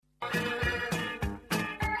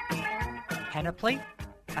panoply,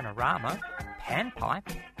 panorama,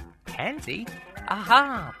 panpipe, pansy,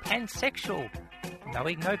 aha, pansexual,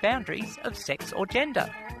 knowing no boundaries of sex or gender.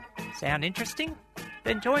 Sound interesting?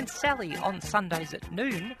 Then join Sally on Sundays at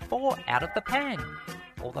noon for Out of the Pan.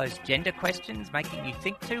 All those gender questions making you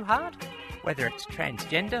think too hard? Whether it's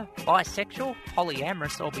transgender, bisexual,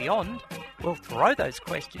 polyamorous or beyond, we'll throw those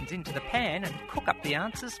questions into the pan and cook up the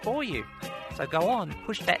answers for you. So go on,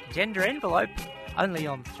 push that gender envelope, only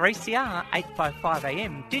on 3CR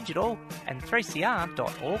 855am digital and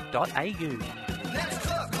 3cr.org.au. Let's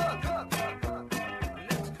cook, cook, cook.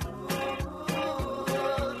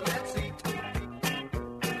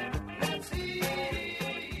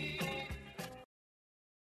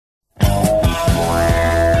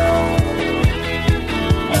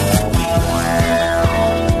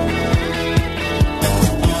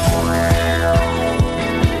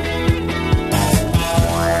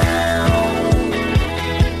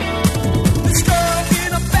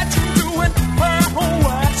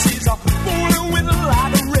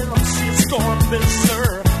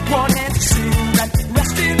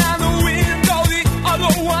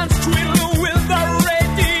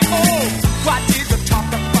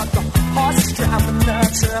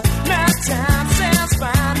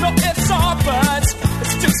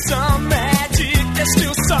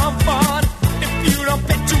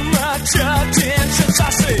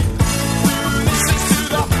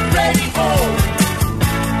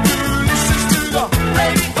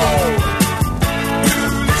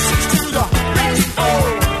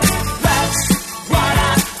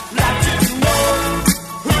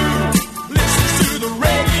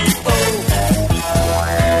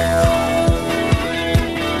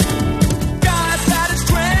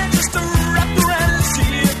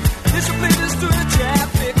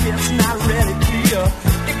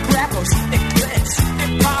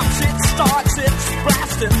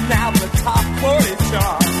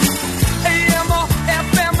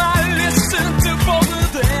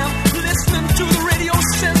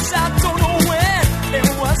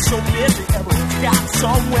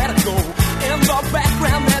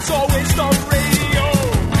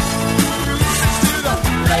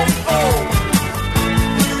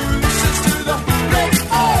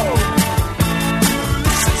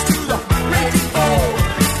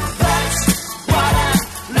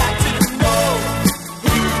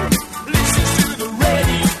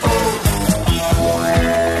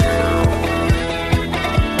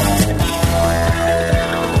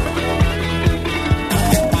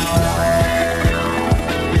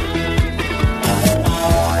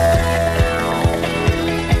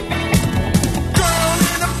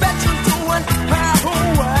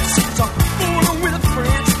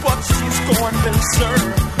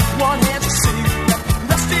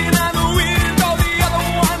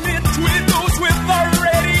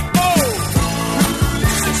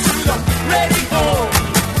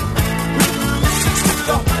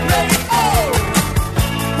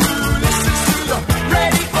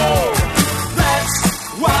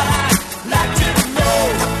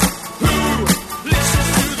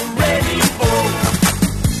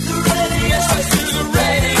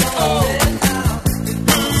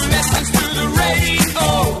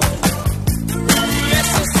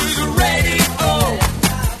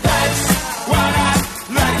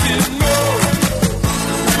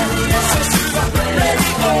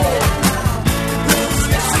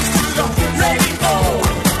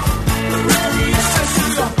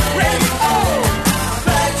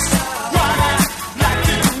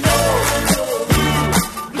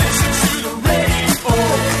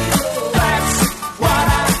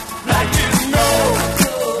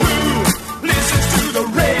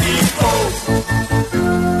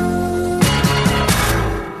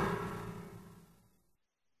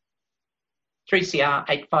 CR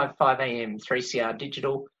 855am, 3CR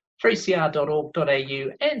Digital,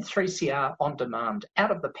 3cr.org.au and 3CR On Demand,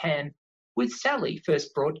 Out of the Pan with Sally,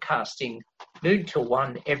 first broadcasting noon till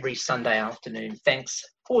 1 every Sunday afternoon. Thanks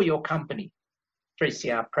for your company.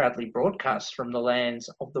 3CR proudly broadcasts from the lands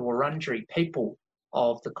of the Wurundjeri people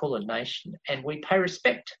of the Kulin Nation, and we pay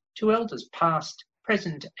respect to elders past,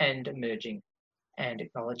 present and emerging, and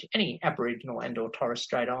acknowledge any Aboriginal and or Torres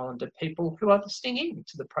Strait Islander people who are listening in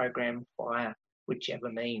to the program via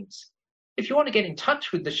whichever means. If you want to get in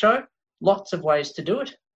touch with the show, lots of ways to do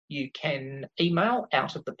it. You can email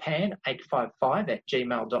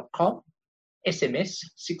outofthepan855@gmail.com, SMS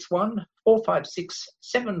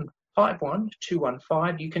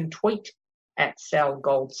 61456751215. You can tweet at Sal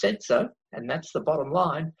Gold Said So, and that's the bottom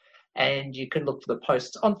line. And you can look for the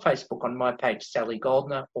posts on Facebook on my page, Sally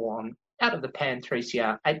Goldner, or on Out of the Pan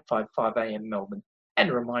 3CR 855am Melbourne. And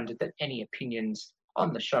a reminder that any opinions,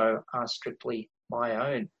 on the show are strictly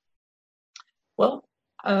my own. Well,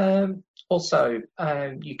 also,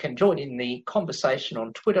 you can join in the conversation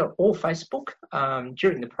on Twitter or Facebook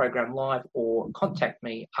during the program live, or contact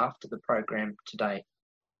me after the program today.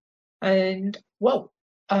 And, well,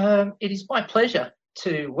 it is my pleasure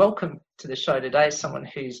to welcome to the show today someone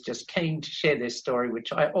who's just keen to share their story,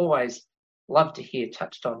 which I always love to hear.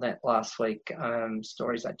 Touched on that last week.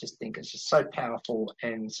 Stories I just think is just so powerful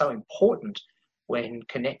and so important when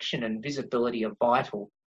connection and visibility are vital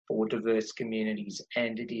for diverse communities.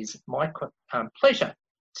 And it is my pleasure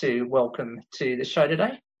to welcome to the show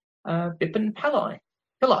today Bipin Pillai.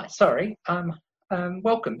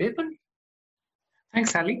 Welcome, Bipin.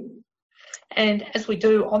 Thanks, Ali. And as we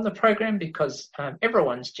do on the program, because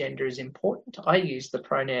everyone's gender is important, I use the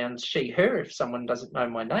pronouns she, her if someone doesn't know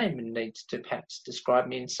my name and needs to perhaps describe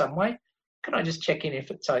me in some way. Can I just check in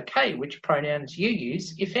if it's okay, which pronouns you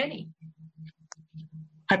use, if any?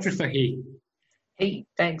 I prefer he. He,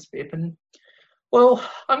 thanks, Bipin. Well,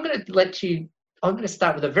 I'm going to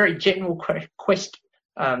start with a very general question,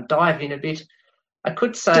 dive in a bit. I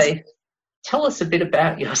could say, tell us a bit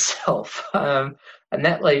about yourself. And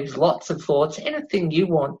that leaves lots of thoughts. Anything you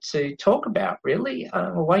want to talk about, really,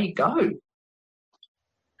 away you go.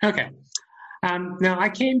 Okay. Now, I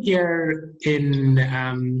came here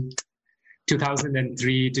in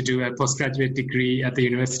 2003 to do a postgraduate degree at the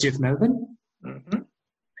University of Melbourne. Mm-hmm.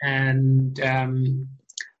 And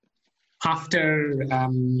after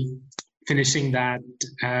finishing that,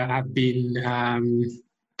 I've been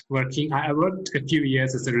working. I worked a few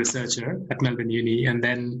years as a researcher at Melbourne Uni, and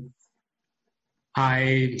then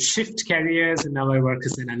I shift careers, and now I work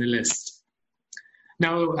as an analyst.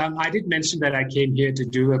 Now, I did mention that I came here to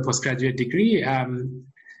do a postgraduate degree. An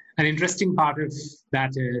interesting part of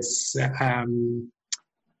that is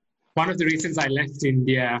one of the reasons I left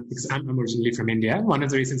India, because I'm originally from India, one of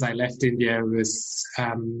the reasons I left India was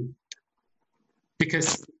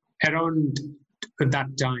because around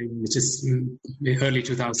that time, which is the early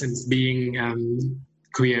 2000s, being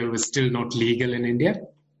queer was still not legal in India.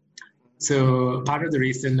 So part of the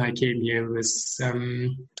reason I came here was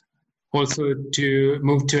also to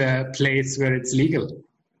move to a place where it's legal.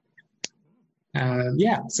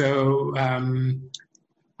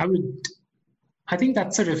 I think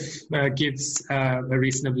that sort of gives a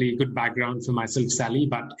reasonably good background for myself, Sally.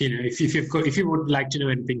 But if you would like to know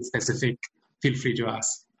anything specific, feel free to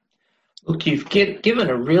ask. Look, you've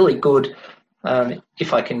given a really good,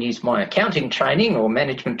 if I can use my accounting training or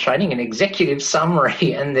management training, an executive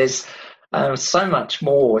summary, and there's so much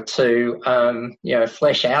more to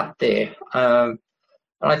flesh out there. And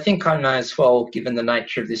I think I know as well, given the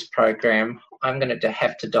nature of this program, I'm going to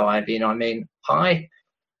have to dive in. I mean, I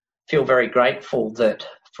feel very grateful that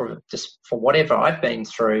for whatever I've been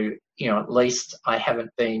through, at least I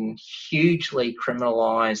haven't been hugely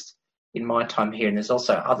criminalised in my time here. And there's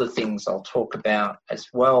also other things I'll talk about as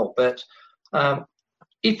well. But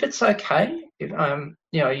if it's okay,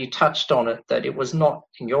 you touched on it, that it was not,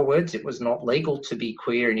 in your words, it was not legal to be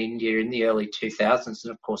queer in India in the early 2000s.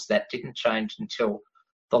 And of course, that didn't change until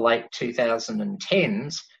the late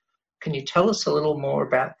 2010s. Can you tell us a little more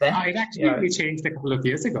about that? It actually changed a couple of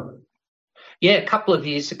years ago. Yeah, a couple of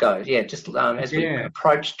years ago. Yeah, just as we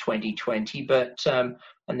approached 2020, but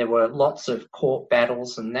and there were lots of court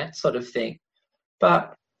battles and that sort of thing.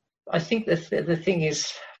 But I think the thing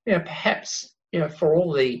is, perhaps for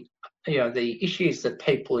all the the issues that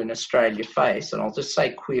people in Australia face, and I'll just say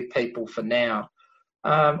queer people for now,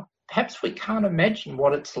 perhaps we can't imagine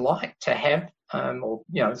what it's like to have.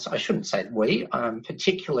 I shouldn't say we,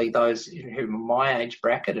 particularly those who are my age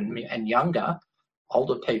bracket and younger.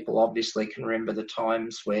 Older people obviously can remember the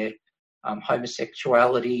times where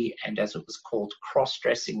homosexuality and, as it was called,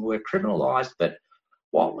 cross-dressing were criminalised. But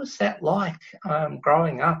what was that like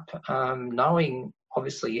growing up, knowing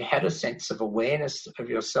obviously you had a sense of awareness of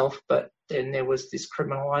yourself, but then there was this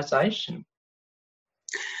criminalisation?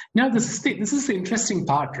 Now, this is the interesting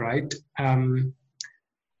part, right?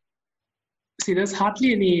 See, there's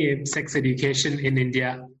hardly any sex education in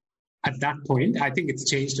India at that point. I think it's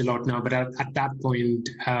changed a lot now, but at that point,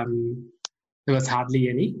 there was hardly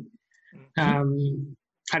any. I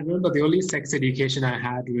remember the only sex education I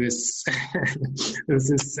had was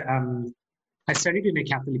this. I studied in a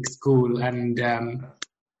Catholic school, and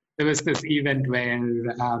there was this event where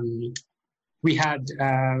we had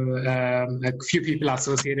a few people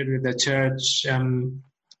associated with the church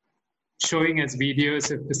showing us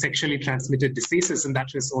videos of the sexually transmitted diseases, and that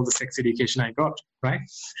was all the sex education I got, right?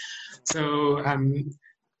 So,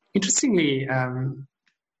 interestingly,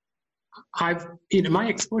 my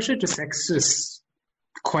exposure to sex is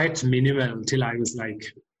quite minimal till I was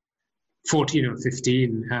like 14 or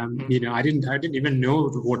 15. I didn't even know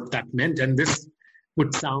what that meant, and this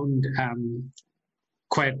would sound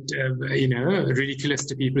quite ridiculous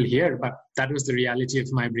to people here, but that was the reality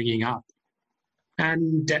of my bringing up.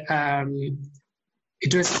 And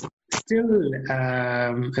it was still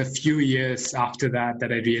a few years after that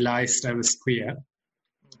I realized I was queer.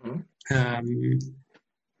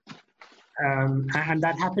 And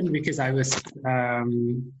that happened because I was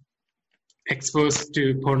exposed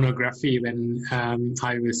to pornography when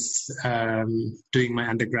I was doing my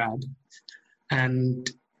undergrad, and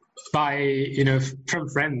from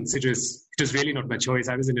friends, it was really not my choice.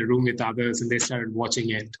 I was in a room with others, and they started watching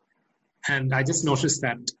it, and I just noticed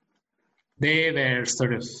that they were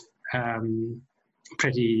sort of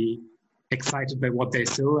pretty excited by what they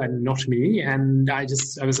saw, and not me. And I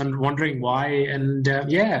was wondering why, and that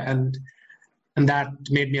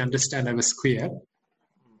made me understand I was queer.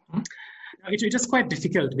 It was quite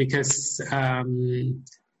difficult because I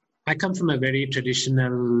come from a very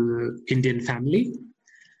traditional Indian family.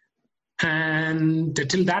 And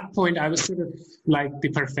till that point, I was sort of like the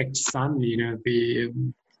perfect son, be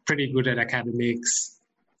pretty good at academics.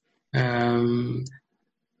 My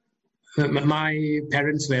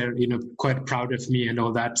parents were, quite proud of me and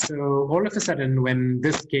all that. So all of a sudden, when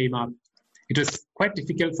this came up, it was quite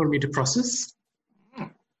difficult for me to process.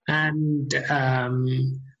 And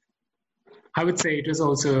I would say it was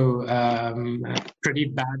also pretty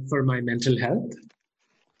bad for my mental health.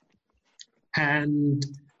 And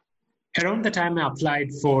around the time I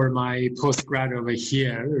applied for my postgrad over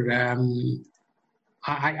here,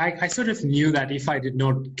 I sort of knew that if I did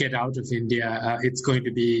not get out of India, it's going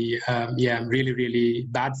to be, really, really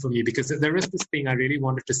bad for me, because there was this thing I really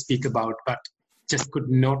wanted to speak about, but just could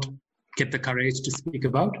not get the courage to speak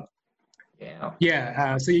about.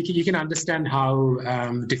 So you can understand how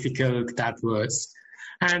difficult that was.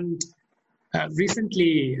 And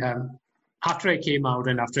recently, after I came out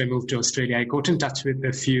and after I moved to Australia, I got in touch with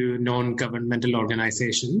a few non-governmental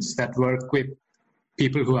organizations that work with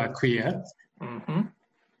people who are queer.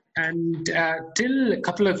 And till a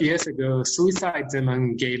couple of years ago, suicides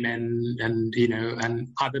among gay men and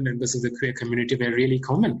other members of the queer community were really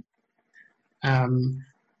common.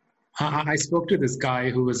 I spoke to this guy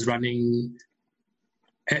who was running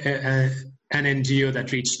an NGO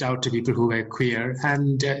that reached out to people who were queer,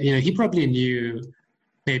 and he probably knew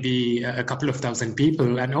maybe a couple of thousand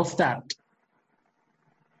people, and of that,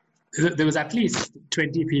 there was at least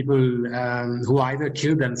 20 people who either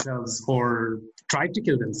killed themselves or tried to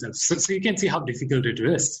kill themselves. So you can see how difficult it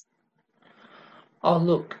is. Oh,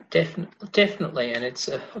 look, definitely, and it's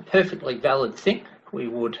a perfectly valid thing. We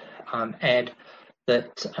would add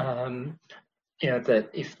that that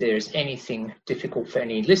if there's anything difficult for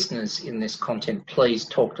any listeners in this content, please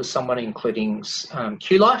talk to someone, including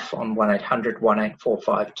QLife on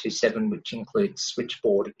 1800-184527, which includes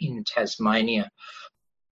Switchboard in Tasmania.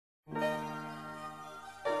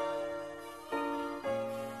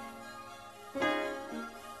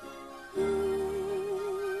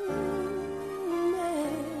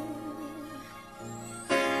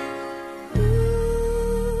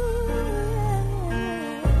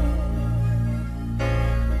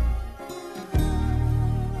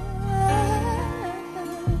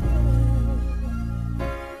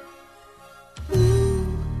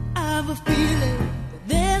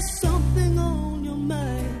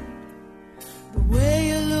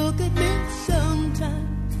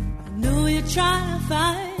 Trying to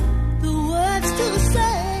find the words to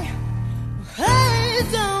say. Hey,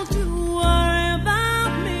 don't you worry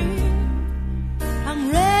about me.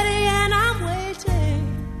 I'm ready and I'm waiting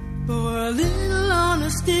for a little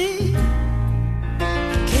honesty.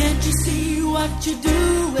 Can't you see what you're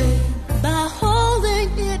doing by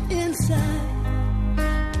holding it inside?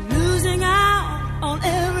 Losing out on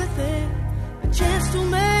everything, a chance to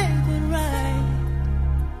make it right.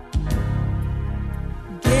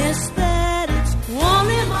 Guess that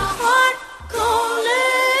only my heart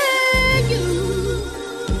calling you,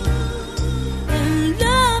 and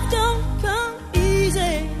love don't come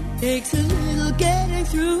easy, takes a little getting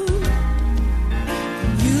through.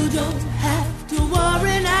 You don't have to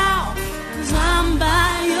worry now, 'cause I'm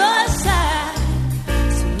by your side.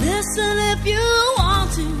 So listen if you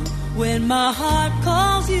want to, when my heart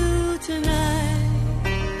calls you tonight.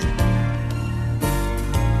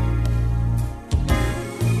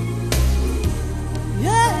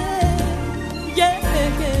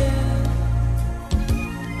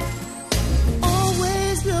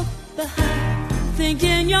 Always look behind,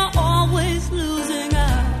 thinking you're always losing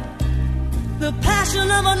out. The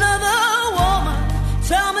passion of another woman,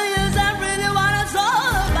 tell me, is that really what it's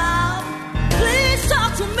all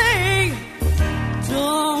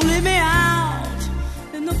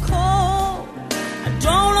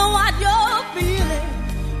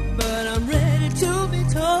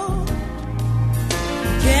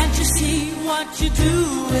what you're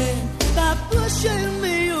doing by pushing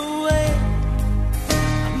me away.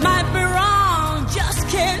 I might be wrong, just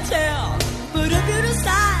can't tell. But if you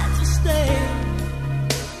decide to stay,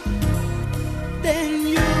 then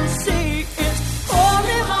you'll see it's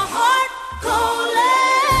only my heart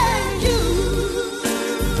calling you.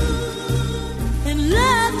 And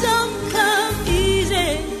love don't come easy,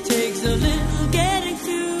 takes a little getting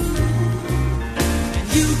through. And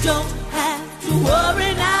you don't have to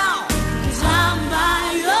worry now, 'cause I'm by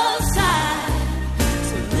your side.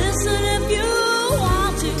 So listen if you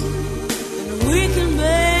want to, and we can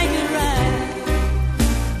make it right.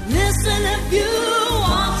 Listen if you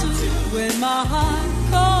want to, when my heart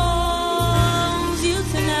calls you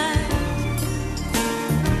tonight.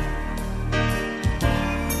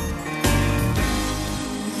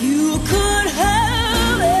 You could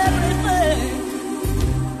have everything,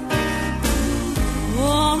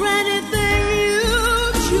 or anything you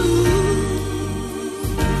choose.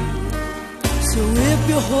 So if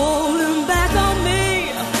you're holding back on me,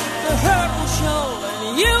 the hurt will show, and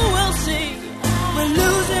you will see we're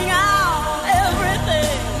losing out on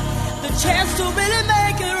everything. The chance to really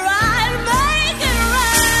make it right, make it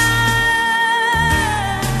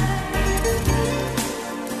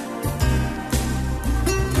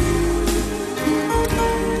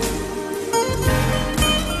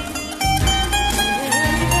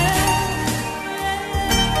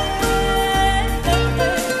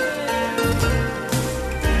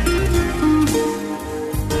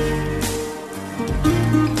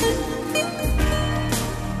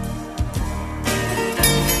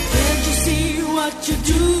Can't you see what you're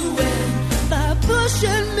doing by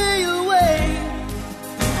pushing me away?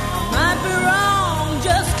 I might be wrong,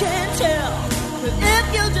 just can't tell. But if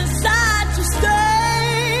you decide to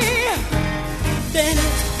stay, then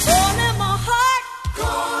it's only my heart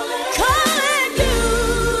calling you.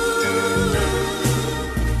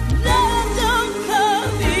 Love don't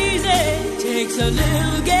come easy, takes a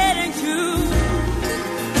little getting through.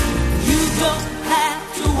 You don't have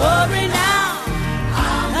to worry now,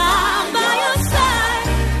 I'm by your side.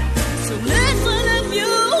 So listen if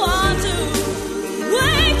you want to, we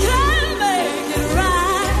can make it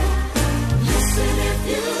right. Listen if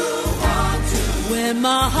you want to, when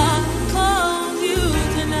my heart calls you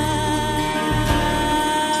tonight.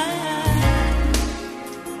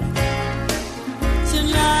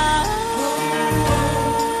 Tonight.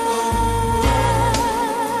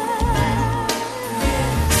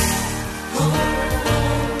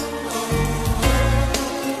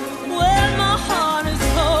 When my heart is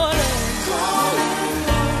calling,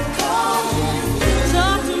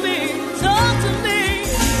 talk to me, talk to me.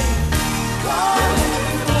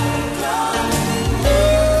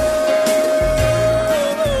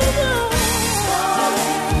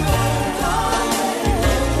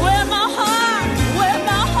 When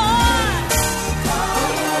my heart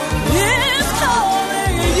is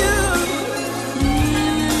calling you,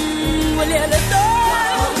 will you listen?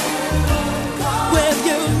 Will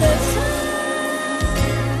you listen?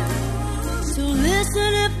 So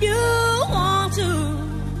listen if you want to,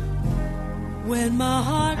 when my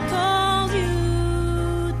heart calls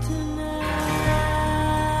you tonight.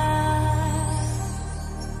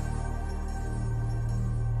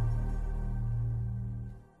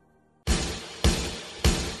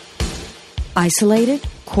 Isolated?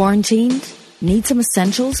 Quarantined? Need some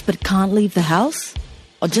essentials but can't leave the house?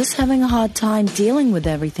 Or just having a hard time dealing with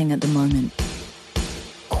everything at the moment?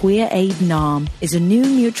 Queer Aid NAM is a new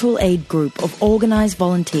mutual aid group of organised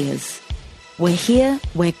volunteers. We're here,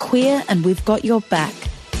 we're queer, and we've got your back.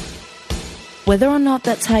 Whether or not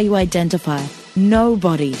that's how you identify,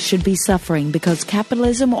 nobody should be suffering because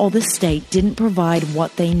capitalism or the state didn't provide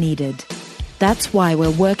what they needed. That's why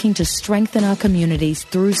we're working to strengthen our communities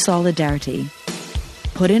through solidarity.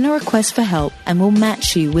 Put in a request for help and we'll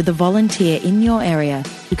match you with a volunteer in your area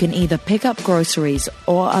who can either pick up groceries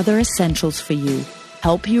or other essentials for you,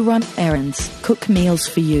 help you run errands, cook meals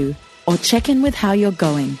for you, or check in with how you're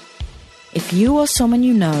going. If you or someone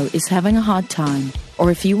you know is having a hard time,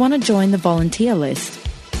 or if you want to join the volunteer list,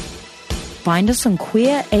 find us on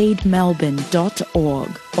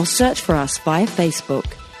queeraidmelbourne.org or search for us via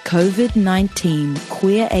Facebook, COVID-19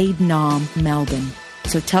 Queer Aid NAM Melbourne.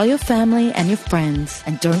 So tell your family and your friends,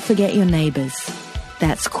 and don't forget your neighbours.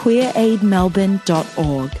 That's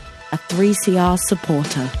queeraidmelbourne.org, a 3CR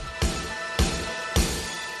supporter.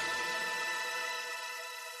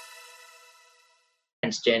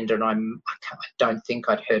 Transgender, and I don't think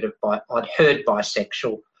I'd heard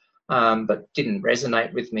bisexual, but didn't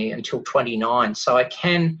resonate with me until 29. So I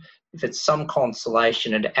can, if it's some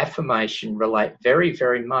consolation and affirmation, relate very,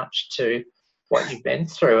 very much to what you've been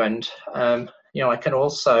through. And, I can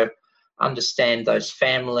also understand those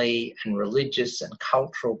family and religious and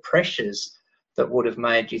cultural pressures that would have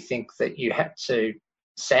made you think that you had to,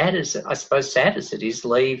 sad as it is,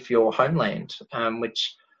 leave your homeland,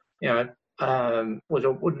 which,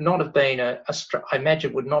 would not have been I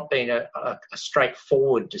imagine would not been a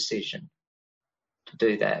straightforward decision to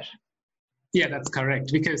do that. Yeah, that's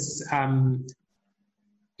correct. Because,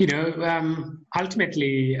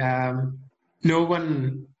 ultimately, no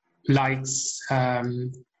one likes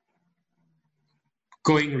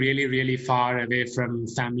going really, really far away from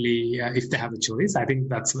family if they have a choice. I think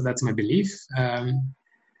that's my belief.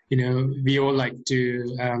 We all like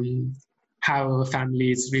to have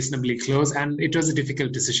families reasonably close, and it was a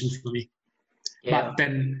difficult decision for me. Yeah. But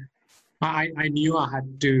then I knew I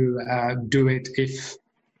had to do it if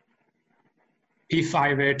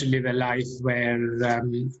I were to live a life where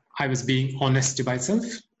I was being honest to myself.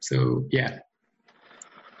 So, yeah.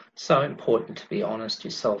 So important to be honest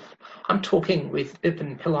yourself. I'm talking with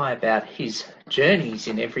Bipin Pillai about his journeys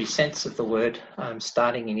in every sense of the word,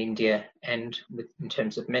 starting in India and in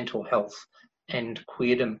terms of mental health and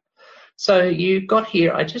queerdom. So you got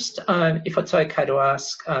here. I just, if it's okay to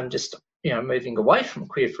ask, moving away from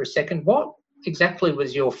queer for a second, what exactly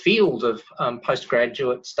was your field of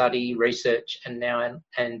postgraduate study, research, and now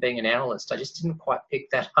and being an analyst? I just didn't quite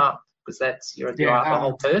pick that up, because you are the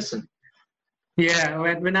whole person. Yeah,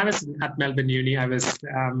 when I was at Melbourne Uni, I was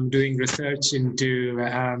doing research into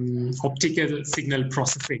optical signal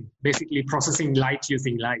processing, basically processing light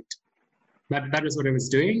using light. That was what I was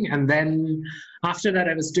doing. And then after that,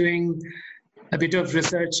 I was doing a bit of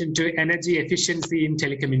research into energy efficiency in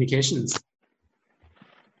telecommunications.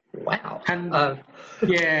 Wow. And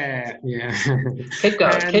yeah. Keep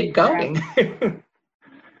going.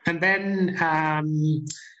 And then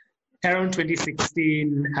around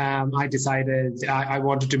 2016, I decided I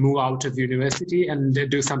wanted to move out of university and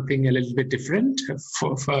do something a little bit different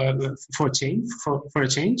for a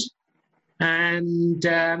change. And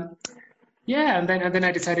and then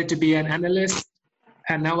I decided to be an analyst,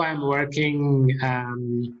 and now I'm working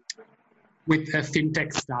with a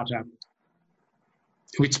fintech startup,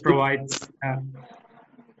 which provides.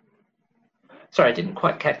 Sorry, I didn't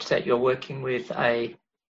quite catch that. You're working with a.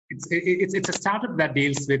 It's a startup that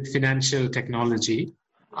deals with financial technology.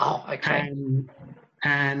 Oh, okay.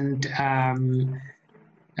 And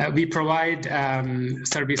we provide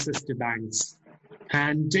services to banks.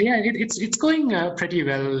 And it's going pretty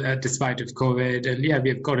well despite of COVID. And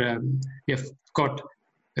we've got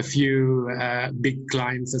a few big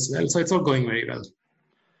clients as well. So it's all going very well.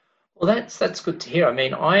 Well, that's good to hear. I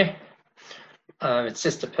mean, it's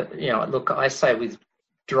just look, I say with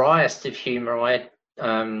driest of humour, I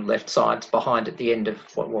left science behind at the end of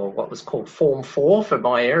what was called Form 4 for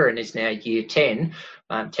my era, and is now Year 10,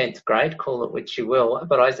 10th grade, call it which you will.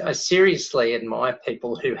 But I seriously admire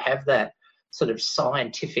people who have that sort of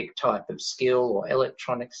scientific type of skill or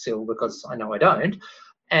electronic skill, because I know I don't.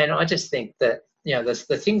 And I just think that,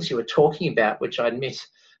 the things you were talking about, which I admit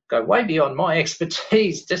go way beyond my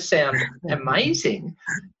expertise, just sound amazing.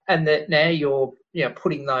 And that now you're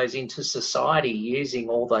putting those into society using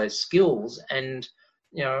all those skills, and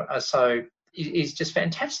so is just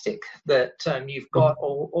fantastic that you've got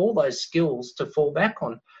all those skills to fall back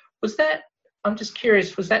on. I'm just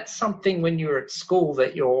curious, was that something when you were at school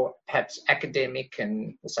that your perhaps academic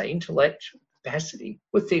and we'll say intellectual capacity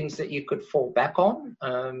were things that you could fall back on,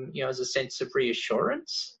 as a sense of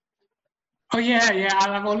reassurance? Oh yeah.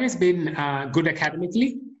 I've always been good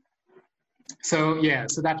academically. So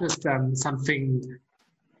that was something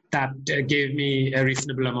that gave me a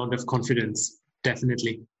reasonable amount of confidence,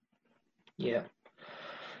 definitely.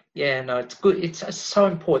 Yeah, no, it's good. It's so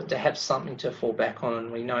important to have something to fall back on.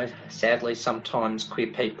 And we know, sadly, sometimes queer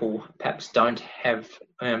people perhaps don't have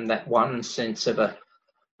that one sense of a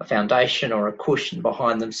foundation or a cushion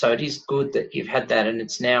behind them. So it is good that you've had that, and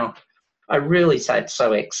it's now, I really say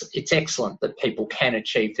it's excellent that people can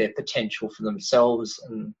achieve their potential for themselves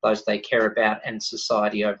and those they care about and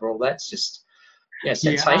society overall. That's just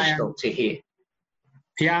sensational to hear.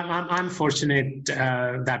 Yeah, I'm fortunate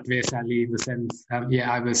that way, Sally, in the sense,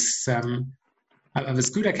 I was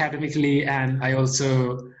good academically, and I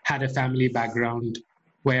also had a family background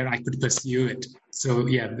where I could pursue it. So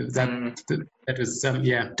that was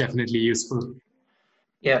definitely useful.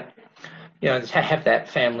 Yeah. To have that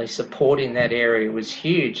family support in that area was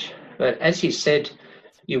huge. But as you said,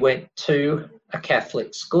 you went to a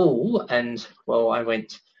Catholic school, and I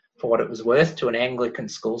went, for what it was worth, to an Anglican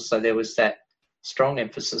school. So there was that strong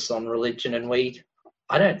emphasis on religion, and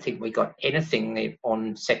I don't think we got anything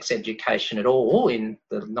on sex education at all in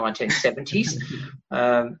the 1970s.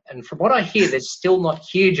 And from what I hear, there's still not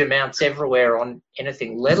huge amounts everywhere on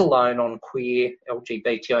anything, let alone on queer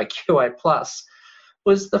LGBTIQA+.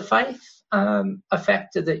 Was the faith a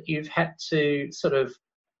factor that you've had to sort of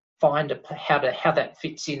find how that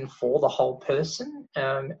fits in for the whole person?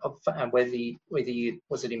 Whether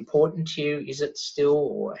was it important to you? Is it still,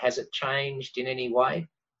 or has it changed in any way?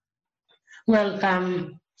 Well,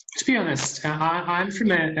 to be honest, I'm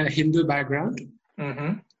from a Hindu background.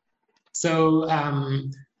 Mm-hmm. So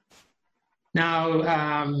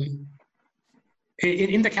now,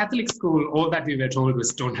 in the Catholic school, all that we were told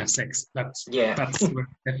was don't have sex. That's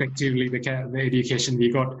effectively the education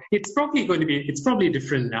we got. It's probably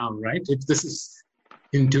different now, right? This is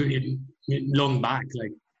long back,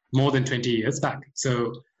 like more than 20 years back.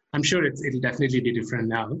 So I'm sure it'll definitely be different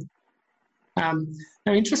now.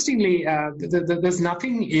 Now, interestingly, there's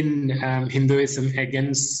nothing in Hinduism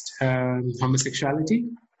against homosexuality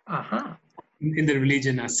in the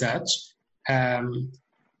religion as such.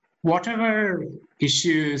 Whatever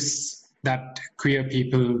issues that queer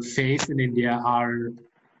people face in India are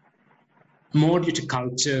more due to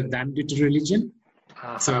culture than due to religion.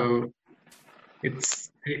 So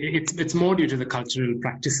it's more due to the cultural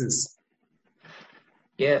practices.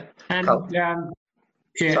 Yeah. And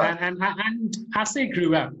and as I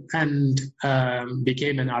grew up and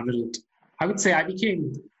became an adult, I would say I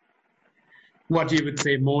became what you would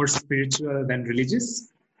say more spiritual than religious.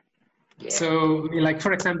 Yeah. So, like,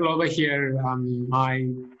 for example, over here, I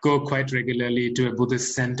go quite regularly to a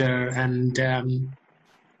Buddhist center. And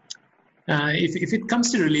if it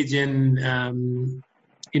comes to religion,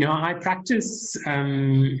 I practice,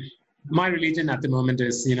 my religion at the moment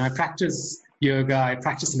is, I practice yoga, I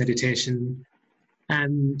practice meditation.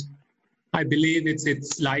 And I believe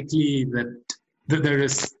it's likely that there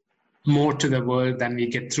is more to the world than we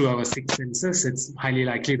get through our six senses. It's highly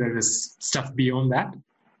likely there is stuff beyond that.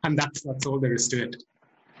 And that's all there is to it.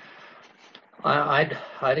 I'd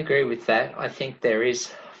agree with that. I think there is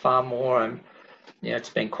far more. It's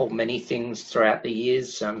been called many things throughout the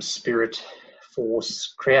years: spirit,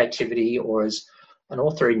 force, creativity, or as an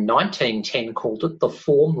author in 1910 called it, the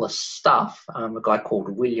formless stuff. A guy called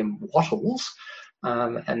William Wattles,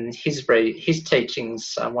 and his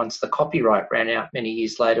teachings, once the copyright ran out many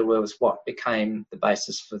years later, was what became the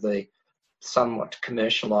basis for the somewhat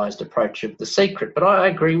commercialized approach of The Secret. But I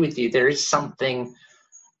agree with you. There is something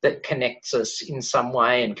that connects us in some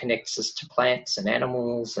way and connects us to plants and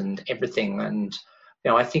animals and everything. And,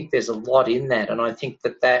 I think there's a lot in that. And I think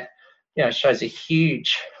that shows a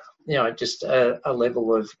huge, just a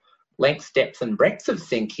level of length, depth and breadth of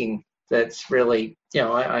thinking that's really,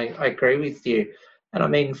 I agree with you. And I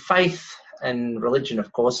mean, faith and religion,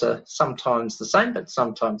 of course, are sometimes the same, but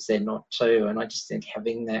sometimes they're not too. And I just think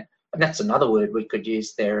having that, and that's another word we could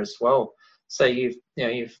use there as well. So you've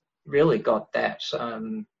really got that,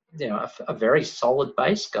 a very solid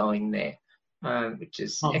base going there, which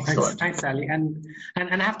is excellent. Thanks, Ali. And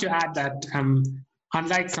I have to add that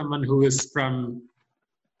unlike someone who is from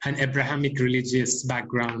an Abrahamic religious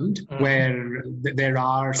background, where there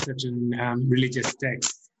are certain religious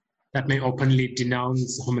texts that may openly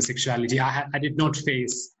denounce homosexuality, I did not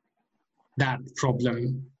face that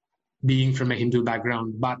problem being from a Hindu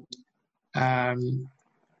background, but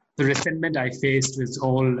the resentment I faced was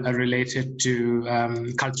all related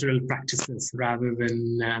to cultural practices rather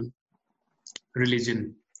than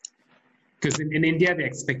religion. Because in India, the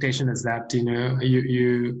expectation is that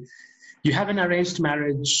you have an arranged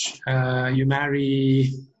marriage, you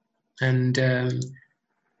marry, and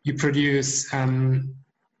you produce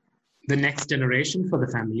the next generation for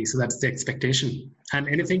the family. So that's the expectation, and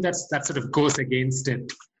anything that sort of goes against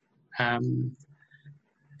it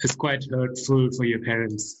is quite hurtful for your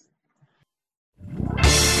parents.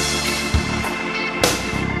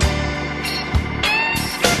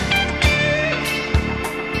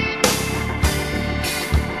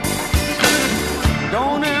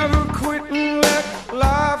 Don't ever quit and let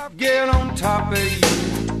life get on top of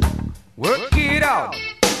you. Work it out,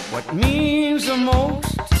 what means the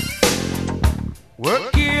most.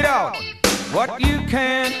 Work it out, what you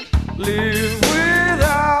can't live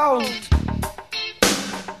without.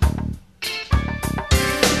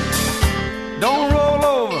 Don't roll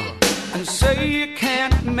over and say you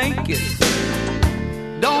can't make it.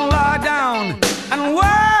 Don't lie down and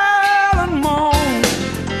wail and moan.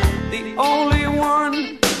 The only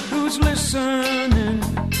one who's listening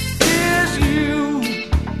is you.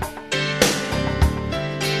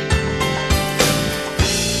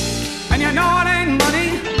 And you know it ain't money.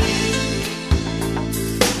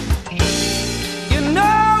 You know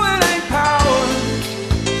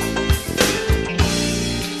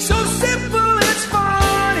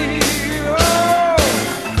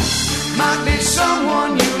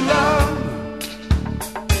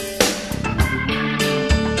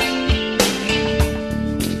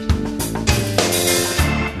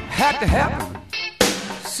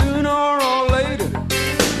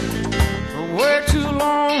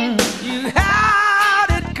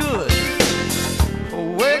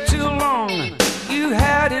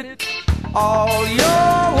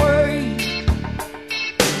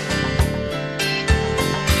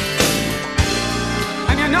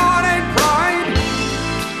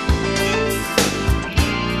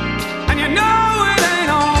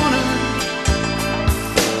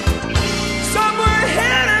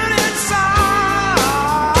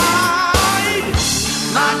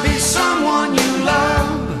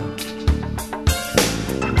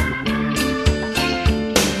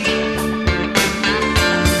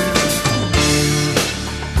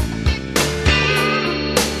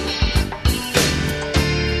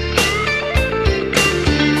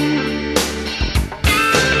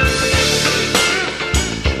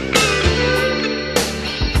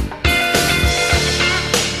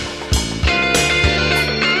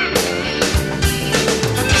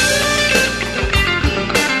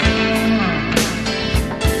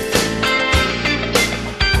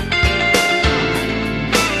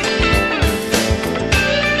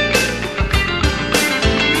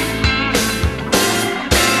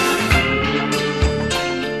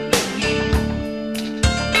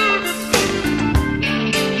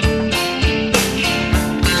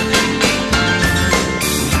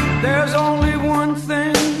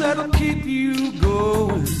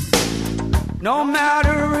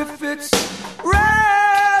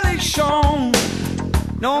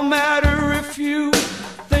No matter if you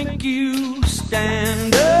think you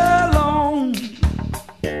stand alone.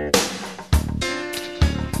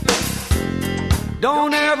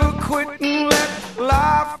 Don't ever quit and let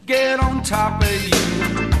life get on top of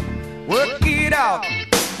you. Work it out,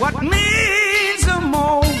 what means the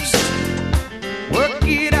most. Work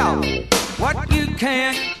it out, what you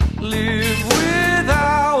can't live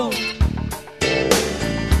without.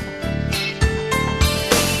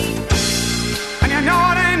 And you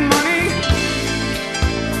know it ain't money,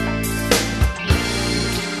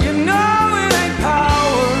 you know it ain't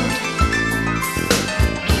power.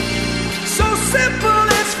 So simple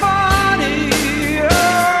it's funny.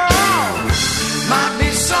 Oh, might be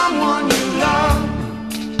someone you love,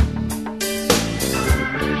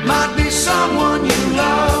 might be someone you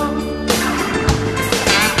love.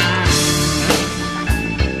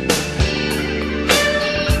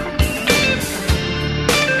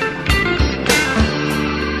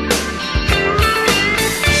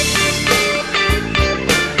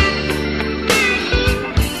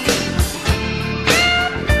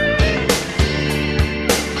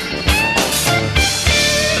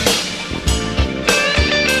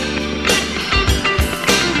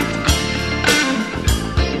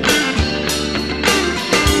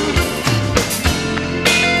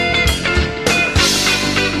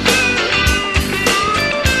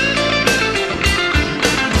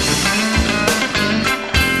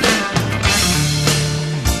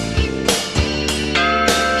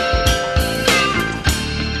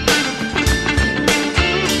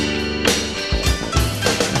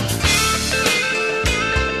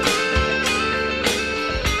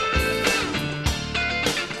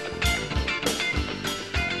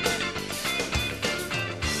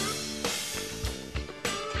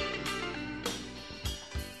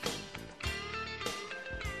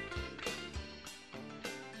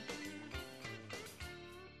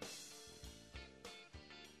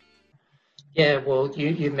 Yeah, well,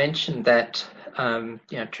 you mentioned that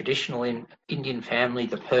traditional Indian family,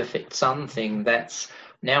 the perfect son thing. That's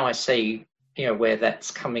now I see where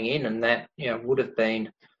that's coming in, and that would have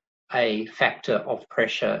been a factor of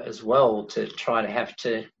pressure as well to try to have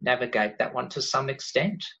to navigate that one to some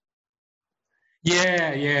extent.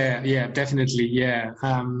 Yeah, definitely, yeah.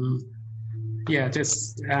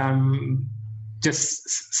 Just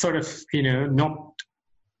sort of not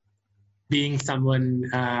being someone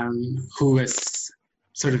who was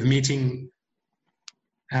sort of meeting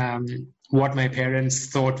what my parents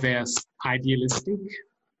thought was idealistic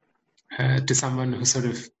to someone who sort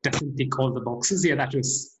of doesn't tick all the boxes. Yeah, that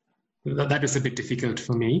was a bit difficult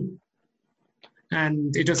for me.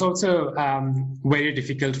 And it was also very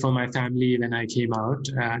difficult for my family when I came out.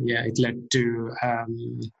 It led to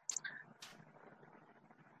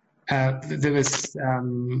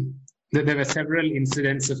there were several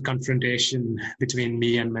incidents of confrontation between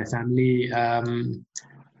me and my family.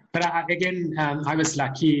 But I was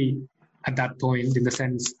lucky at that point in the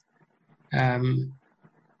sense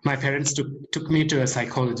my parents took me to a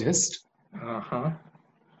psychologist. Uh-huh.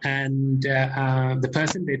 And the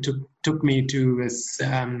person they took me to was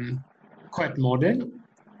quite modern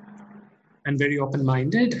and very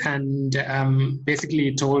open-minded, and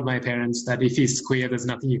basically told my parents that if he's queer, there's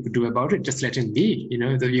nothing you could do about it. Just let him be.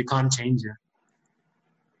 You can't change it.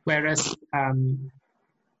 Whereas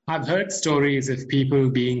I've heard stories of people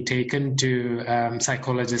being taken to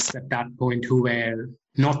psychologists at that point who were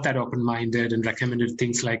not that open-minded and recommended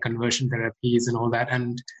things like conversion therapies and all that,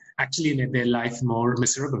 and actually made their life more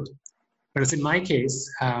miserable. Whereas in my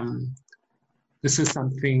case, this was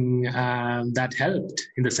something that helped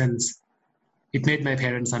in the sense it made my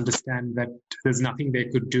parents understand that there's nothing they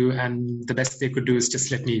could do, and the best they could do is just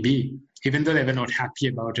let me be, even though they were not happy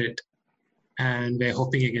about it. And they're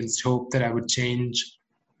hoping against hope that I would change,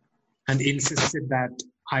 and insisted that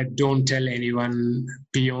I don't tell anyone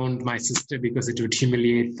beyond my sister because it would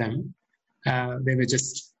humiliate them. They were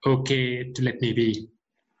just okay to let me be.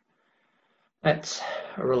 That's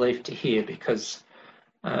a relief to hear because,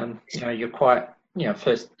 you're quite,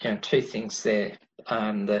 first, two things there.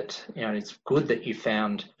 That it's good that you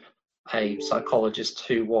found a psychologist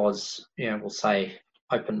who was, we'll say,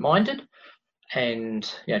 open-minded and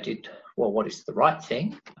did what is the right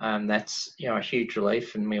thing. That's a huge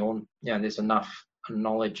relief, and we all there's enough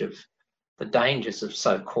knowledge of the dangers of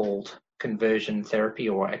so-called conversion therapy,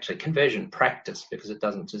 or actually conversion practice, because it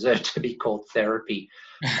doesn't deserve to be called therapy.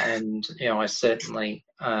 And I certainly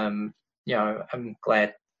I'm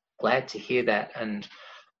glad to hear that, and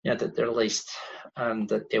that there at least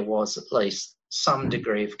that there was at least some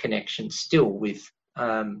degree of connection still with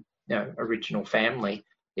original family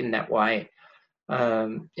in that way.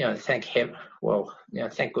 thank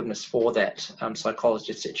goodness for that.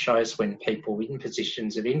 Psychologists, it shows when people in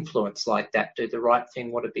positions of influence like that do the right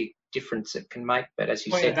thing, what a big difference it can make. But as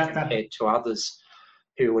you said, compared to others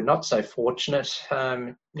who were not so fortunate,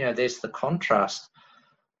 there's the contrast.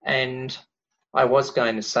 And I was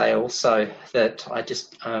going to say also that I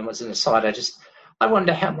just, as an aside, I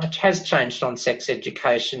wonder how much has changed on sex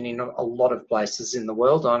education in a lot of places in the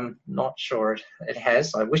world. I'm not sure it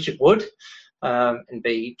has. I wish it would, and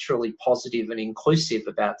be truly positive and inclusive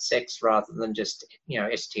about sex rather than just,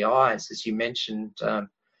 STIs, as you mentioned,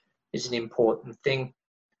 is an important thing.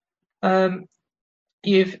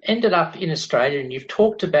 You've ended up in Australia and you've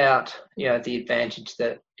talked about, the advantage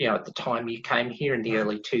that, at the time you came here in the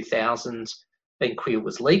early 2000s, being queer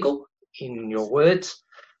was legal, in your words.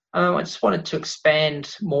 I just wanted to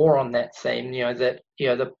expand more on that theme, that,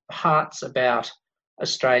 the parts about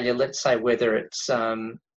Australia, let's say whether it's,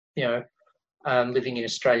 living in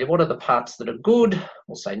Australia, what are the parts that are good,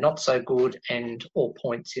 or say not so good, and all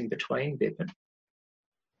points in between, Bipin?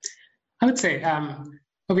 I would say,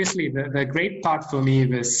 obviously, the great part for me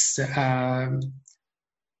was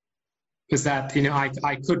that,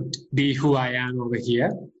 I could be who I am over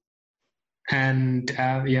here. And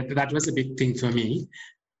that was a big thing for me.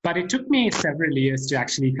 But it took me several years to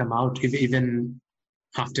actually come out, even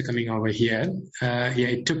after coming over here.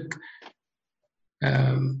 It took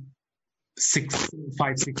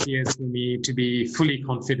 5-6 years for me to be fully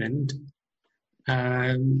confident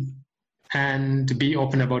and be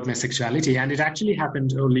open about my sexuality. And it actually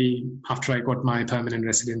happened only after I got my permanent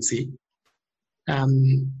residency.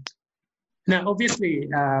 Now, obviously,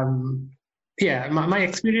 my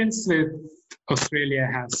experience with Australia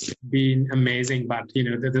has been amazing, but,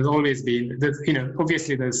 there's always been,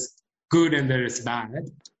 obviously there's good and there is bad.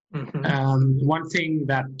 Mm-hmm. One thing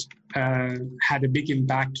that had a big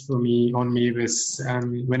impact on me was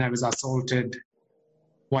when I was assaulted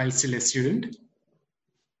while still a student.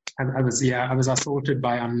 And I was assaulted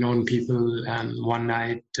by unknown people one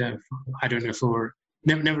night. I don't know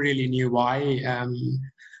never really knew why.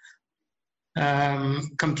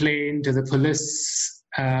 Complained to the police.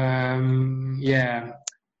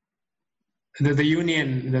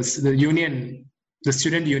 The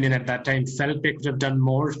student union at that time felt they could have done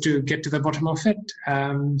more to get to the bottom of it.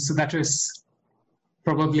 So that was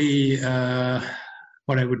probably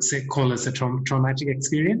what I would say call as a traumatic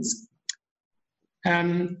experience.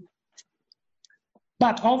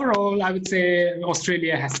 But overall, I would say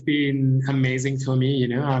Australia has been amazing for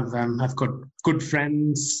me. I've got good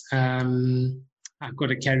friends. I've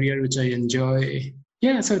got a career which I enjoy.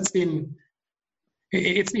 So it's been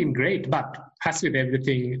great. But as with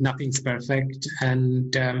everything, nothing's perfect.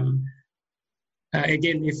 And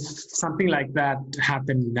again, if something like that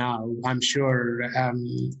happened now, I'm sure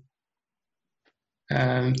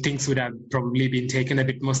things would have probably been taken a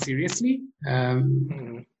bit more seriously.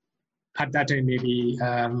 At that time, maybe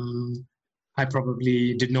I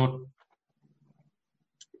probably did not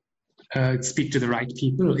speak to the right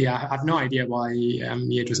people. I have no idea why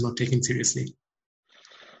it was not taken seriously.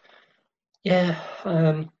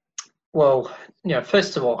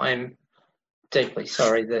 First of all, I'm deeply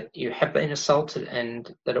sorry that you have been assaulted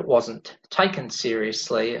and that it wasn't taken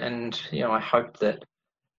seriously. And, I hope that,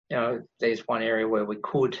 there's one area where we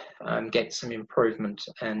could get some improvement.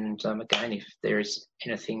 And again, if there is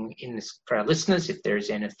anything in this for our listeners, if there is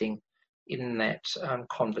anything in that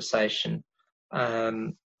conversation,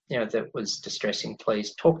 that was distressing,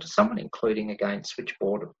 please talk to someone, including again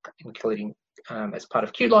Switchboard, including as part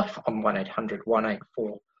of QLife on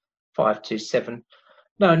 1-800-184-527.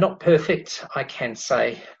 No, not perfect. I can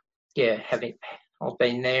say, I've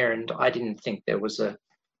been there, and I didn't think there was a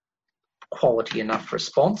quality enough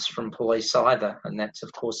response from police either, and that's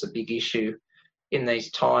of course a big issue in these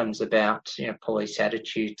times about police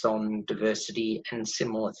attitudes on diversity and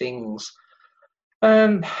similar things. I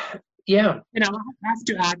have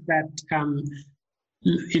to add that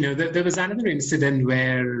there was another incident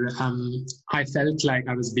where I felt like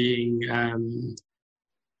I was being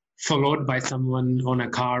followed by someone on a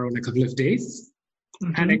car on a couple of days.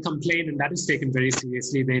 Mm-hmm. And I complained, and that was taken very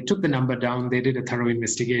seriously. They took the number down. They did a thorough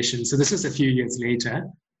investigation. So this was a few years later.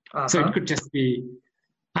 Uh-huh. So it could just be...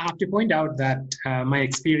 I have to point out that my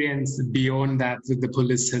experience beyond that with the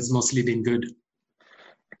police has mostly been good.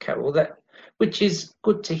 Okay, well, which is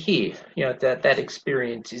good to hear, that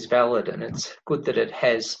experience is valid, and it's good that it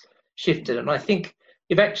has shifted. And I think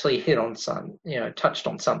you've actually hit on touched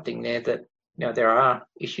on something there that, there are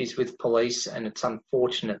issues with police, and it's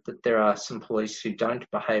unfortunate that there are some police who don't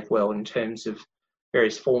behave well in terms of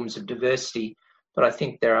various forms of diversity. But I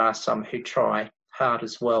think there are some who try hard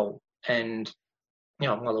as well. And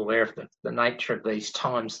I'm well aware of the nature of these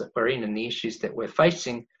times that we're in and the issues that we're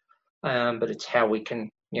facing, but it's how we can,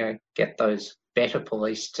 get those better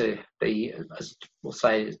police to be, as we'll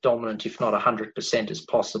say, as dominant, if not 100% as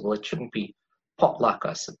possible. It shouldn't be potluck,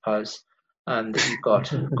 I suppose, that you've got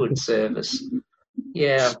good service.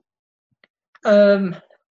 Yeah.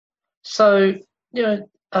 So,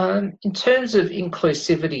 in terms of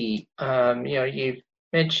inclusivity, you've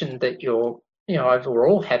mentioned that you're,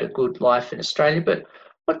 overall had a good life in Australia, but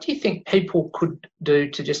what do you think people could do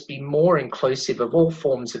to just be more inclusive of all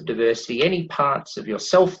forms of diversity, any parts of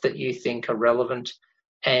yourself that you think are relevant,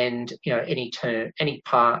 and, any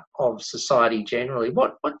part of society generally?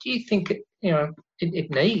 What do you think,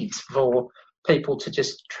 it needs for people to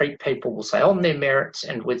just treat people, we'll say, on their merits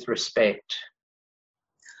and with respect?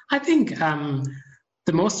 I think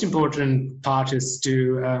the most important part is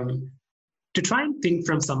to try and think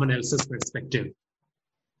from someone else's perspective.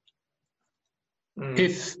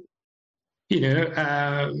 If,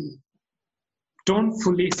 don't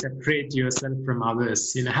fully separate yourself from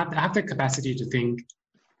others, have the capacity to think.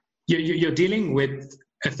 You're dealing with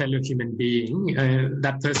a fellow human being.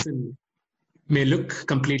 That person may look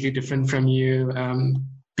completely different from you,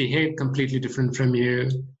 behave completely different from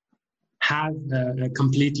you, have a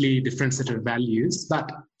completely different set of values,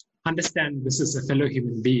 but understand this is a fellow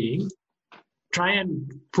human being. Try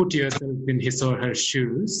and put yourself in his or her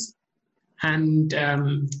shoes, and try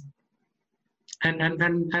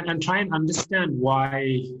and understand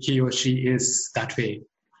why he or she is that way.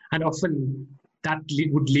 And often that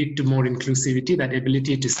would lead to more inclusivity, that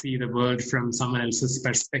ability to see the world from someone else's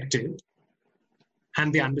perspective,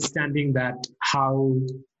 and the understanding that how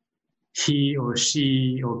he or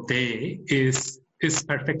she or they is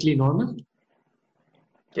perfectly normal.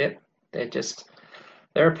 Yep,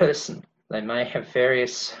 they're a person. They may have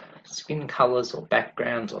various skin colours or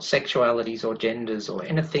backgrounds or sexualities or genders or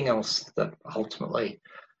anything else, that ultimately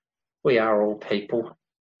we are all people.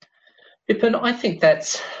 Vipin, I think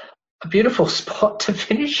that's a beautiful spot to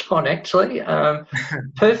finish on, actually.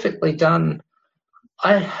 Perfectly done.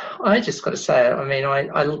 I just got to say,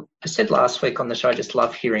 I said last week on the show, I just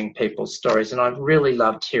love hearing people's stories, and I've really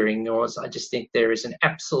loved hearing yours. I just think there is an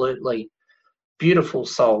absolutely beautiful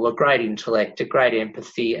soul, a great intellect, a great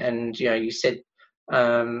empathy, and you said,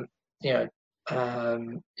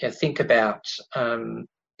 think about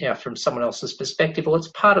from someone else's perspective. Well, it's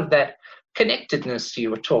part of that connectedness you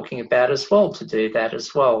were talking about as well, to do that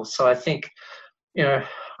as well. So I think,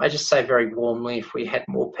 I just say very warmly, if we had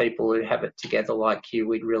more people who have it together like you,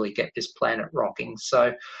 we'd really get this planet rocking.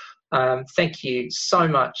 So thank you so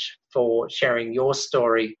much for sharing your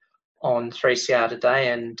story on 3CR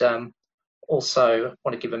today, and also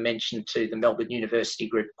want to give a mention to the Melbourne University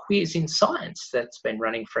group Queers in Science that's been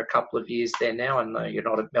running for a couple of years there now. I know you're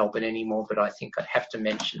not at Melbourne anymore, but I think I'd have to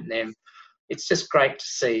mention them. It's just great to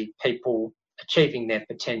see people achieving their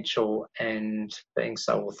potential and being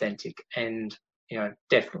so authentic. And,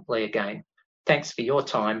 definitely, again, thanks for your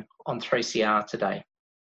time on 3CR today.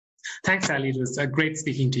 Thanks, Ali. It was great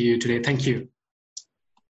speaking to you today. Thank you.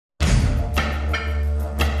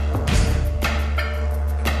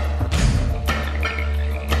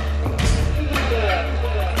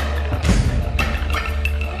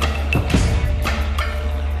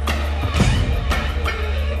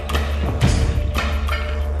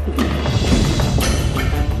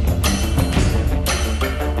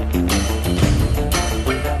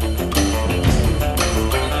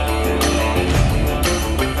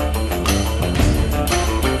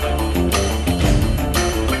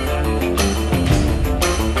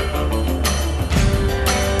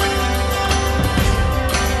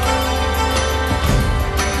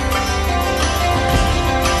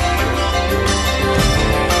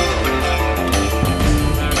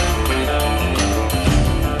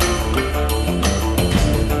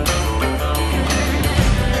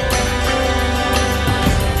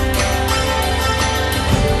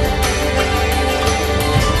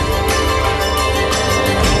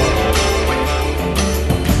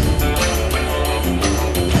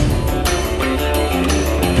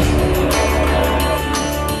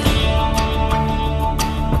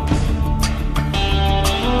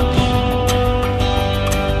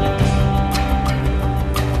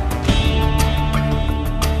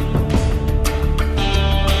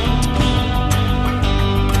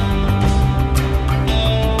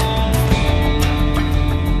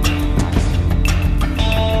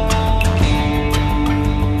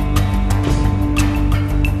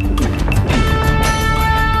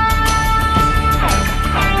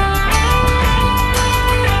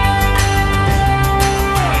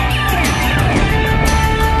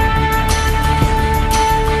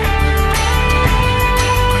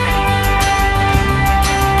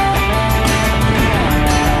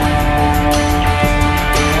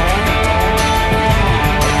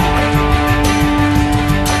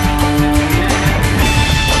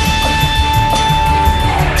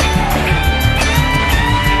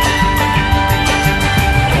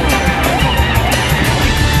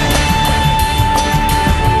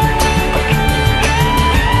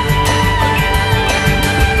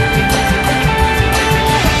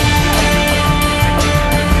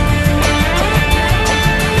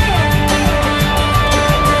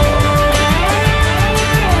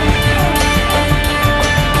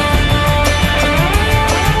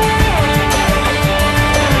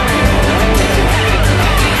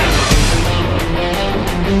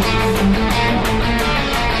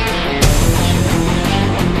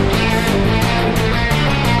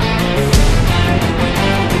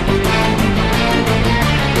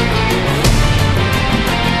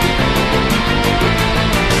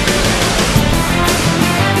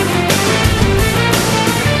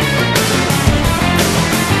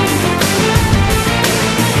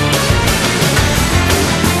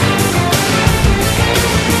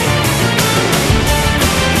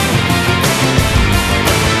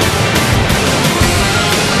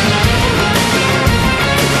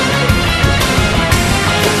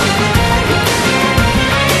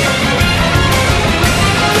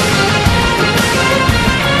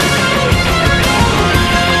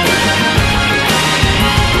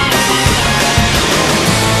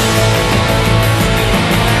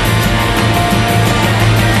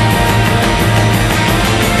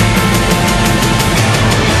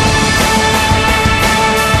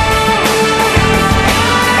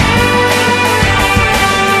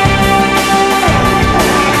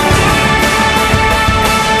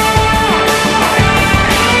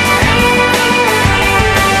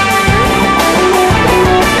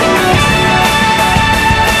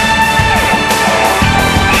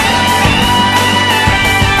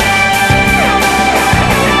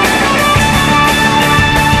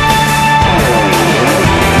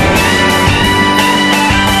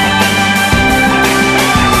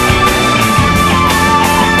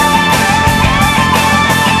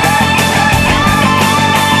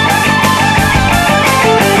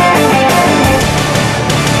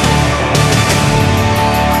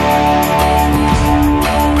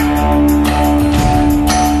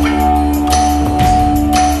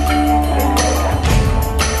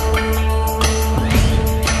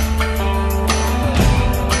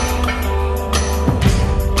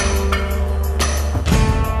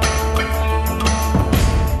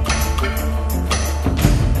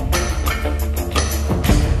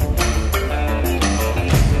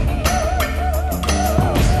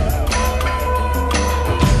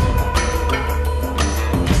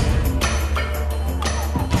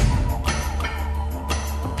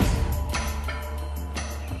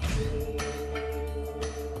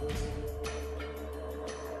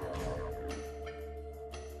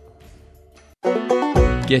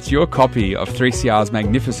 Get your copy of 3CR's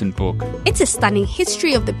magnificent book. It's a stunning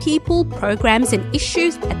history of the people, programs and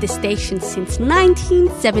issues at the station since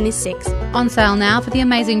 1976. On sale now for the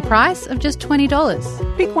amazing price of just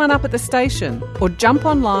 $20. Pick one up at the station or jump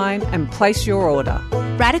online and place your order.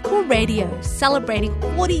 Radical Radio, celebrating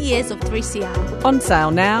 40 years of 3CR. On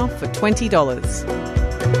sale now for $20.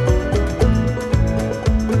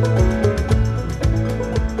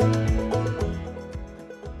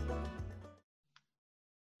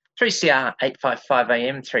 3CR 855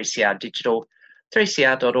 AM, 3CR Digital,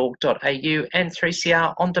 3cr.org.au and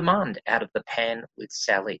 3CR On Demand, Out of the Pan with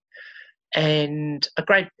Sally. And a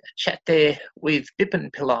great chat there with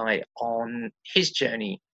Bipin Pillai on his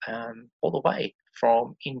journey all the way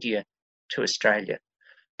from India to Australia.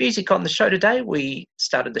 Music on the show today. We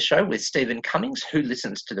started the show with Stephen Cummings, who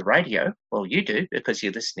listens to the radio. Well, you do because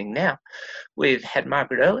you're listening now. We've had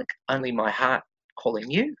Margaret Ehrlich, Only My Heart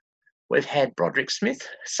Calling You. We've had Broderick Smith,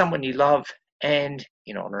 Someone You Love, and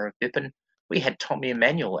in honour of Bipin, we had Tommy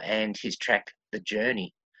Emmanuel and his track, The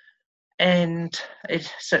Journey. And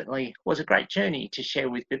it certainly was a great journey to share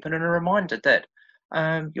with Bipin, and a reminder that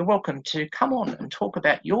you're welcome to come on and talk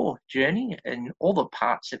about your journey and all the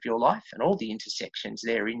parts of your life and all the intersections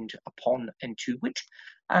therein upon and to wit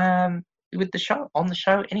with the show, on the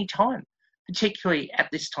show anytime, particularly at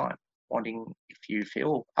this time, wanting, if you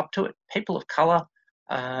feel up to it, people of colour,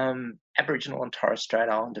 Aboriginal and Torres Strait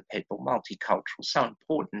Islander people, multicultural, so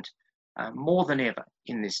important more than ever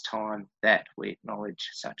in this time that we acknowledge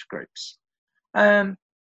such groups.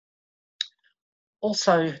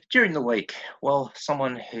 Also, during the week, well,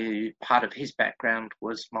 someone who part of his background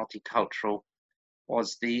was multicultural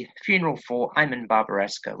was the funeral for Eamon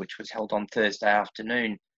Barbarasco, which was held on Thursday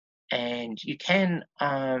afternoon. And you can,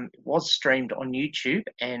 it was streamed on YouTube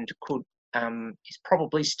and could, is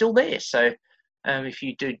probably still there. So if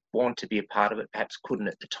you do want to be a part of it, perhaps couldn't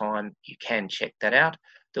at the time, you can check that out.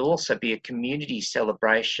 There'll also be a community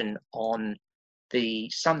celebration on the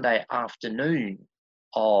Sunday afternoon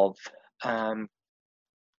of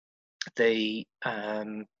the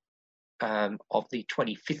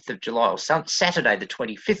 25th of July, or Saturday the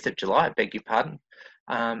 25th of July, I beg your pardon.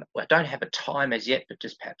 I don't have a time as yet, but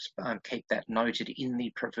just perhaps keep that noted in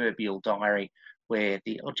the proverbial diary, where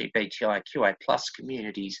the LGBTIQA+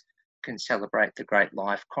 communities can celebrate the great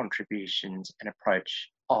life contributions and approach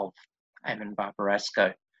of Eamon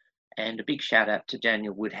Barbarasco. And a big shout out to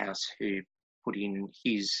Daniel Woodhouse, who put in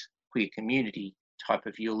his queer community type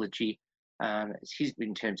of eulogy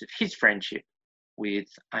in terms of his friendship with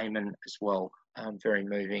Eamon as well. Very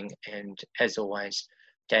moving, and as always,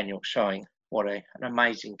 Daniel showing what an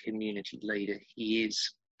amazing community leader he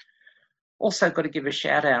is. Also got to give a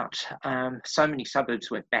shout out, so many suburbs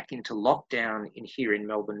went back into lockdown here in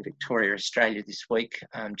Melbourne, Victoria, Australia this week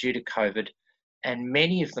due to COVID, and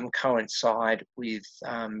many of them coincide with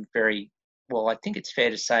very, well, I think it's fair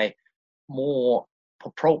to say, more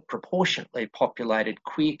proportionately populated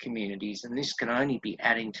queer communities, and this can only be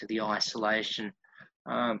adding to the isolation.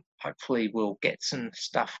 Hopefully we'll get some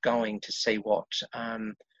stuff going to see what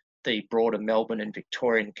the broader Melbourne and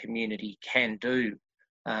Victorian community can do.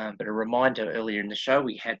 But a reminder, earlier in the show,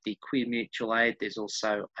 we had the Queer Mutual Aid. There's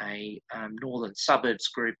also a Northern Suburbs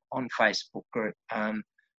group on Facebook group.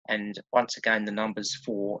 And once again, the numbers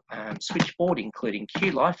for Switchboard, including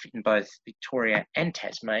QLife in both Victoria and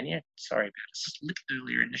Tasmania. Sorry about a slip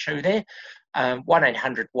earlier in the show there.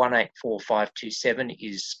 1800 184 527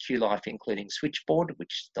 is QLife, including Switchboard,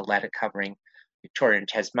 which the latter covering Victoria and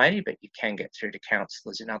Tasmania, but you can get through to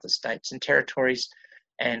councillors in other states and territories.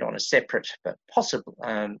 And on a separate but possible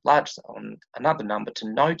large on another number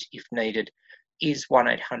to note if needed is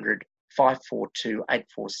 1800 542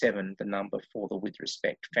 847, the number for the With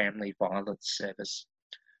Respect Family Violence Service.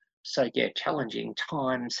 So yeah, challenging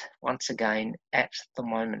times once again at the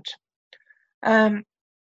moment.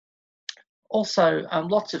 Also,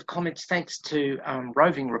 lots of comments thanks to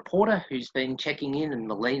Roving Reporter, who's been checking in, and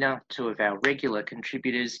Melina, two of our regular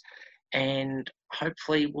contributors. And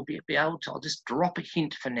hopefully we'll be able to, I'll just drop a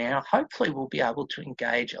hint for now, hopefully we'll be able to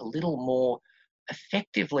engage a little more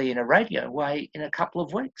effectively in a radio way in a couple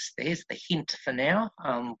of weeks. There's the hint for now.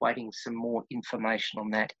 Waiting some more information on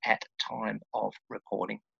that at time of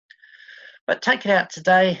recording. But take it out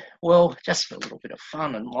today, well, just for a little bit of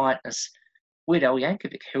fun and lightness, Weird Al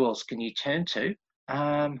Yankovic, who else can you turn to?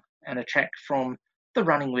 And a track from the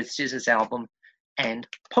Running with Scissors album and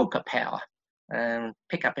Polka Power.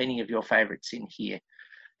 Pick up any of your favourites in here.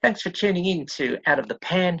 Thanks for tuning in to Out of the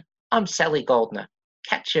Pan. I'm Sally Goldner.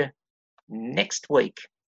 Catch you next week.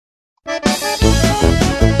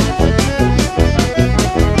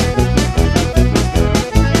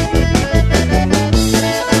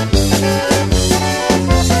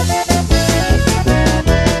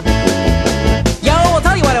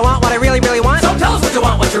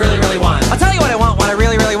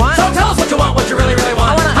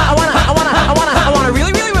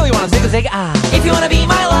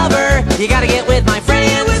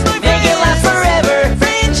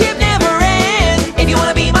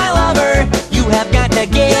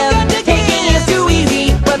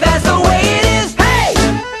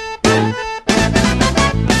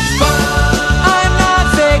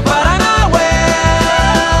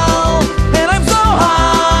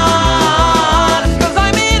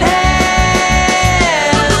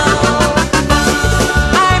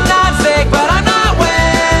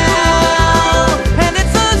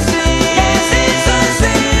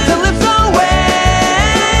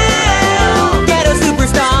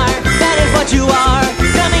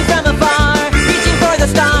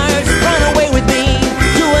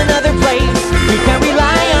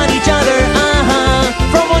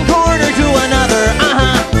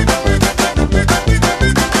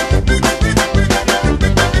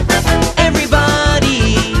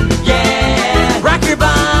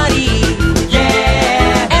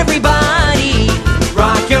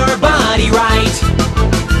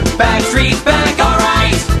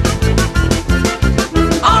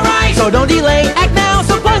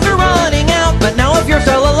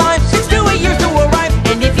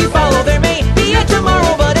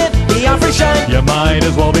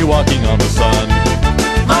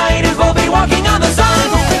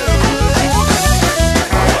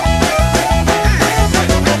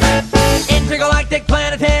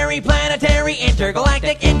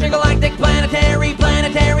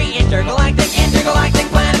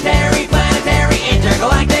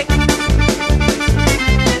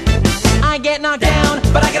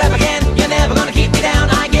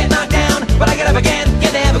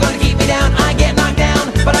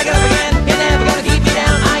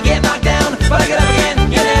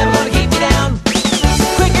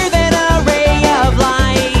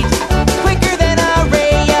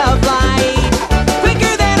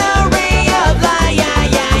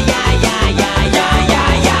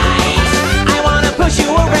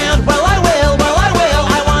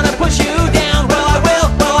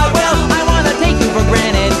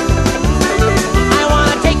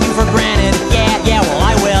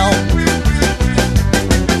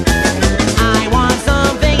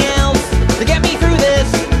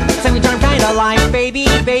 the life, baby,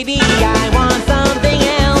 baby, I want something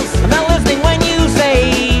else. I'm not listening when you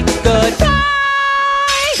say goodbye.